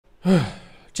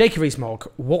Jacob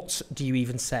Rees-Mogg, what do you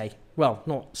even say? Well,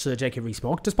 not Sir Jacob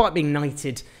Rees-Mogg. Despite being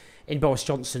knighted in Boris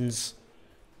Johnson's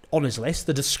honours list,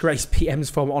 the disgraced PM's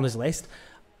former honours list,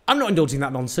 I'm not indulging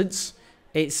that nonsense.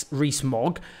 It's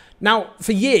Rees-Mogg. Now,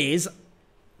 for years,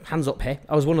 hands up here,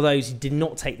 I was one of those who did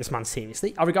not take this man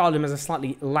seriously. I regarded him as a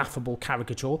slightly laughable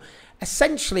caricature,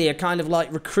 essentially a kind of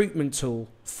like recruitment tool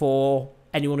for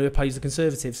anyone who opposed the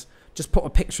Conservatives. Just put a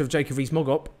picture of Jacob Rees-Mogg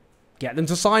up, get them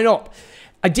to sign up.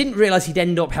 I didn't realise he'd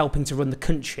end up helping to run the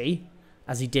country,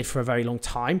 as he did for a very long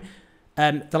time.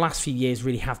 The last few years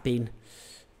really have been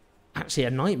actually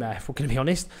a nightmare, if we're going to be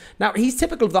honest. Now, he's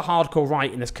typical of the hardcore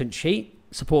right in this country.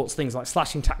 Supports things like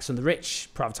slashing tax on the rich,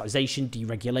 privatisation,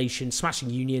 deregulation, smashing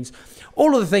unions,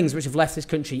 all of the things which have left this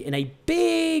country in a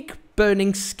big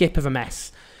burning skip of a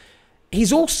mess.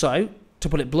 He's also, to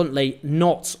put it bluntly,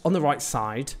 not on the right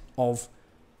side of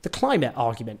the climate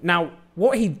argument. Now,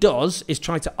 what he does is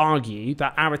try to argue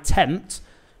that our attempt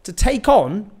to take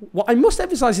on what I must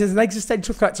emphasise is an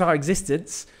existential threat to our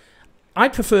existence. I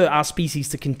prefer our species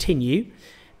to continue,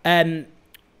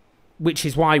 which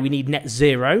is why we need net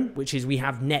zero, which is we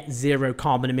have net zero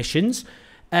carbon emissions,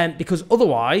 because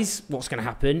otherwise what's going to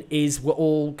happen is we're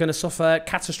all going to suffer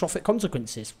catastrophic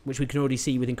consequences, which we can already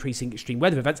see with increasing extreme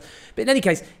weather events. But in any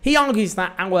case, he argues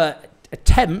that our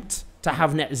attempt to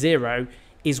have net zero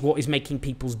is what is making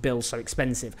people's bills so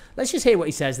expensive. Let's just hear what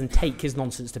he says and take his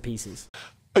nonsense to pieces.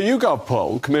 A YouGov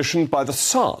poll commissioned by The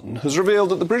Sun has revealed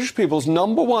that the British people's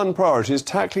 #1 priority is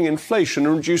tackling inflation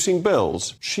and reducing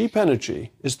bills. Cheap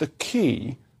energy is the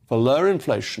key for lower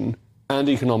inflation and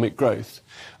economic growth.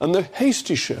 And the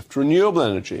hasty shift to renewable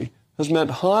energy has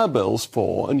meant higher bills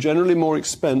for and generally more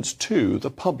expense to the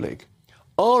public.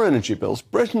 Our energy bills,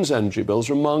 Britain's energy bills,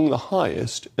 are among the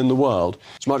highest in the world.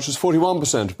 As much as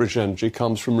 41% of British energy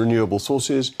comes from renewable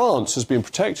sources. France has been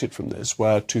protected from this,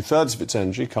 where 2/3 of its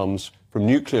energy comes from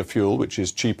nuclear fuel, which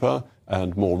is cheaper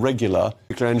and more regular.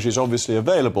 Nuclear energy is obviously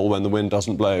available when the wind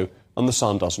doesn't blow and the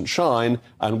sun doesn't shine,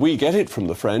 and we get it from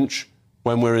the French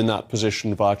when we're in that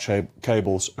position via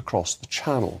cables across the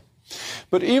Channel.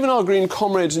 But even our green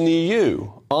comrades in the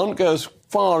EU aren't going as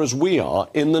far as we are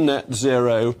in the net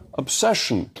zero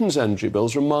obsession. Britain's energy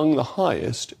bills are among the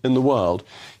highest in the world.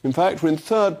 In fact, we're in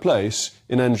 3rd place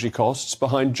in energy costs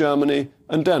behind Germany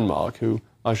and Denmark, who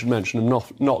I should mention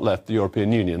have not left the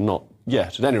European Union, not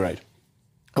yet at any rate.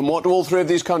 And what do all 3 of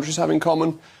these countries have in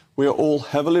common? We are all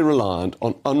heavily reliant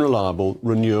on unreliable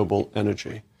renewable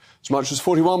energy. As much as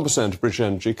 41% of British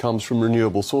energy comes from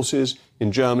renewable sources.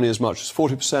 In Germany, as much as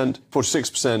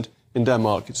 46%. In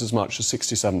Denmark, it's as much as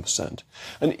 67%.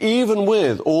 And even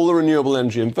with all the renewable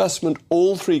energy investment,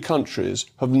 all 3 countries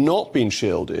have not been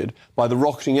shielded by the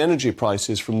rocketing energy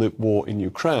prices from the war in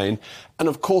Ukraine. And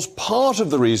of course, part of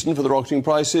the reason for the rocketing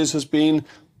prices has been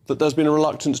that there's been a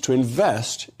reluctance to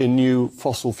invest in new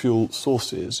fossil fuel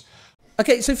sources.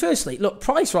 Okay, so firstly, look,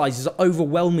 price rises are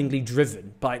overwhelmingly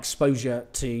driven by exposure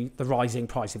to the rising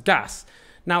price of gas.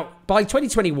 Now, by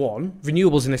 2021,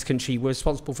 renewables in this country were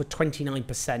responsible for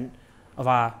 29% of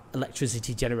our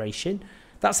electricity generation.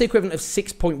 That's the equivalent of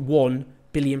 £6.1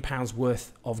 billion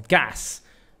worth of gas,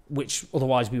 which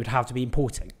otherwise we would have to be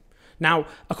importing. Now,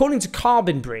 according to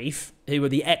Carbon Brief, who are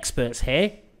the experts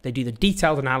here, they do the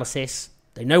detailed analysis,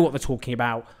 they know what they're talking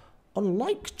about,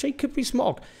 unlike Jacob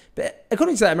Rees-Mogg. But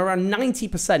according to them, around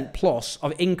 90% plus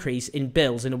of increase in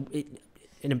bills in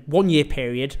a 1-year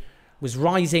period was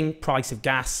rising price of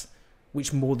gas,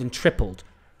 which more than tripled.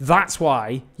 That's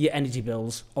why your energy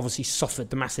bills obviously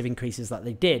suffered the massive increases that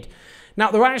they did.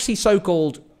 Now, there are actually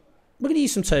so-called, we're going to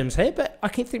use some terms here, but I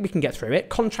think we can get through it,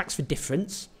 contracts for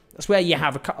difference. That's where you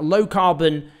have a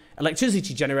low-carbon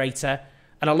electricity generator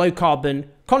and a low-carbon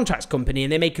contracts company,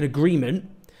 and they make an agreement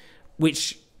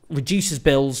which reduces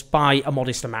bills by a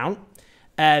modest amount.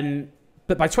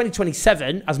 But by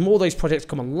 2027, as more of those projects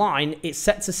come online, it's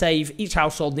set to save each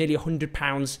household nearly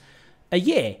 £100 a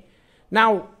year.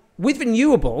 Now, with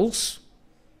renewables,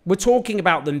 we're talking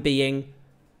about them being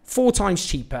 4 times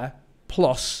cheaper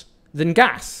plus than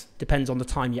gas. Depends on the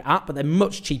time you're at, but they're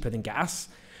much cheaper than gas.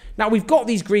 Now, we've got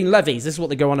these green levies. This is what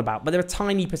they go on about, but they're a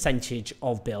tiny percentage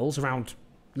of bills, around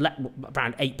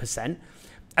 8%.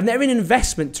 And they're an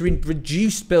investment to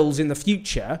reduce bills in the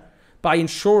future by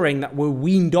ensuring that we're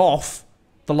weaned off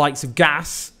the likes of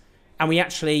gas and we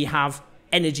actually have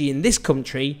energy in this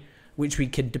country which we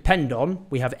can depend on.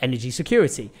 We have energy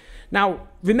security. Now,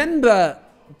 remember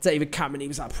David Cameron, he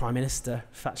was our Prime Minister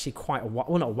for actually quite a while,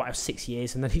 well, not a while, 6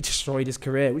 years, and then he destroyed his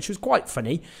career, which was quite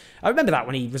funny. I remember that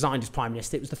when he resigned as Prime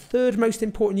Minister. It was the 3rd most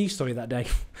important news story that day.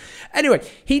 Anyway,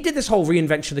 he did this whole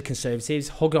reinvention of the Conservatives,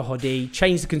 hugger hoodie,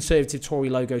 changed the Conservative Tory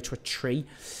logo to a tree.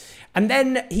 And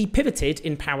then he pivoted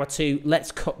in power to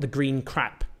let's cut the green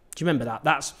crap. Do you remember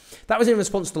that? That was in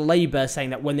response to Labour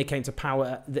saying that when they came to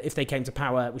power, that if they came to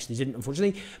power, which they didn't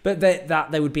unfortunately, but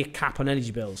that there would be a cap on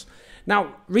energy bills.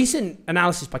 Now, recent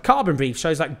analysis by Carbon Brief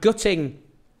shows that gutting,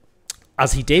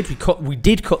 as he did, we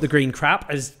did cut the green crap,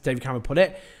 as David Cameron put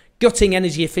it, gutting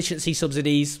energy efficiency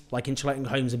subsidies like insulating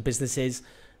homes and businesses,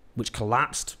 which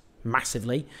collapsed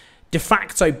massively, de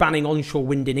facto banning onshore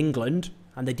wind in England,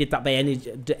 and they did that by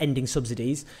ending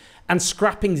subsidies, and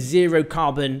scrapping the zero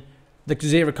carbon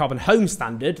home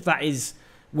standard. That is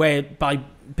where by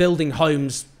building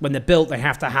homes, when they're built, they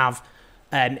have to have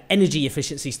energy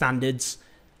efficiency standards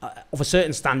of a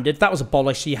certain standard. That was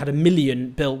abolished. So you had 1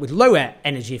 million built with lower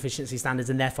energy efficiency standards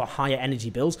and therefore higher energy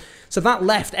bills. So that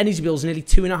left energy bills nearly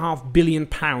 £2.5 billion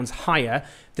higher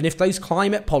than if those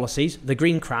climate policies, the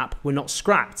green crap, were not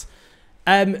scrapped.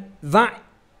 And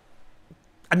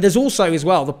there's also as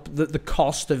well the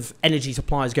cost of energy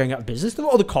suppliers going out of business. There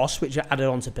are other costs which are added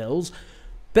onto bills,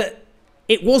 but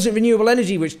it wasn't renewable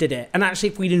energy which did it. And actually,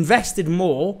 if we'd invested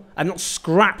more and not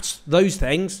scrapped those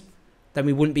things, then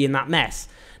we wouldn't be in that mess.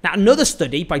 Now, another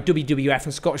study by WWF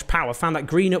and Scottish Power found that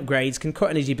green upgrades can cut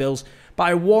energy bills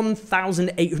by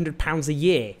 £1,800 a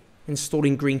year,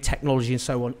 installing green technology and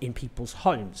so on in people's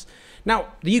homes.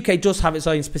 Now, the UK does have its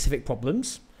own specific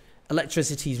problems.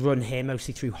 Electricity is run here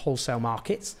mostly through wholesale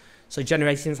markets. So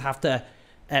generators have to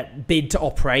bid to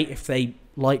operate if they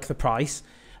like the price.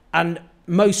 And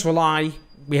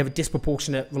we have a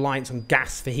disproportionate reliance on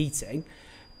gas for heating.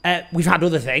 We've had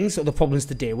other things, other problems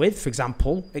to deal with. For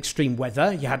example, extreme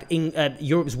weather. You had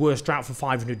Europe's worst drought for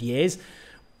 500 years.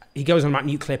 He goes on about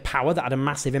nuclear power that had a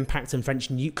massive impact on French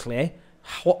nuclear,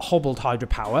 hobbled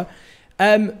hydropower.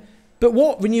 But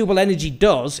what renewable energy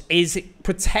does is it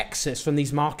protects us from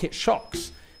these market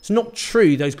shocks. It's not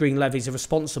true those green levies are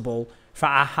responsible for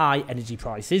our high energy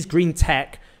prices. Green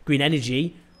tech, green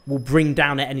energy will bring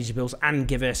down our energy bills and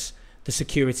give us the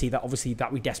security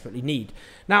that we desperately need.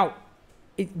 Now,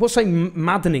 what's so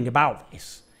maddening about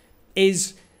this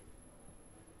is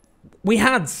we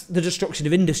had the destruction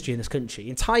of industry in this country.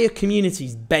 Entire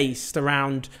communities based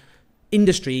around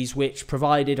industries which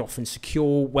provided often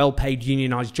secure, well-paid,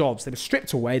 unionised jobs. They were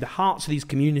stripped away, the hearts of these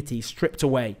communities stripped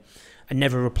away and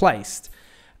never replaced.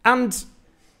 And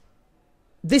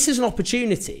this is an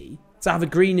opportunity to have a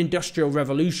green industrial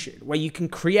revolution where you can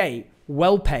create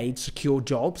well-paid, secure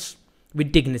jobs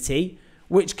with dignity,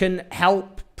 which can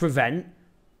help prevent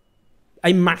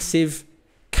a massive,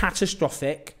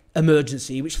 catastrophic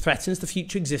emergency which threatens the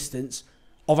future existence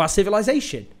of our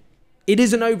civilization. It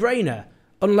is a no-brainer,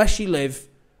 unless you live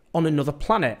on another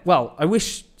planet. Well, I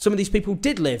wish some of these people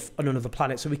did live on another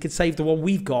planet so we could save the one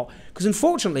we've got, because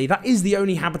unfortunately, that is the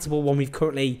only habitable one we've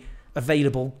currently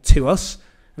available to us,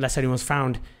 unless anyone's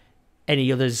found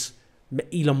any others.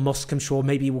 Elon Musk, I'm sure,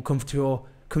 maybe will come to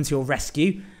your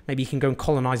rescue. Maybe you can go and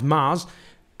colonize Mars.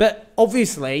 But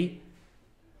obviously,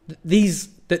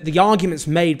 the arguments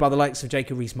made by the likes of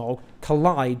Jacob Rees-Mogg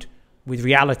collide with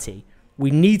reality. We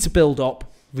need to build up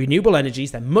renewable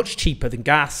energies. They're much cheaper than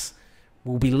gas.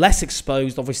 We'll be less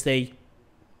exposed, obviously,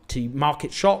 to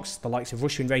market shocks, the likes of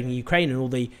Russia invading Ukraine and all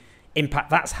the impact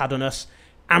that's had on us.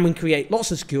 And we can create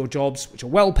lots of secure jobs, which are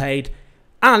well paid.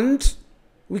 And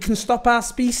we can stop our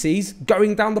species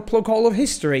going down the plug hole of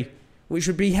history, which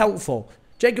would be helpful.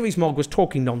 Jacob Rees-Mogg was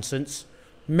talking nonsense.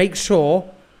 Make sure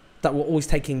that we're always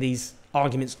taking these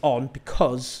arguments on,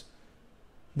 because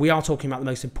we are talking about the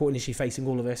most important issue facing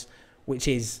all of us, which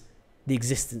is the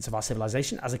existence of our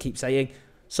civilization, as I keep saying.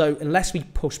 So unless we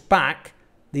push back,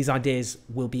 these ideas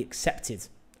will be accepted.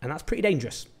 And that's pretty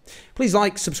dangerous. Please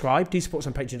like, subscribe, do support us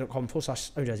on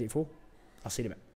patreon.com/OJS84. I'll see you in a bit.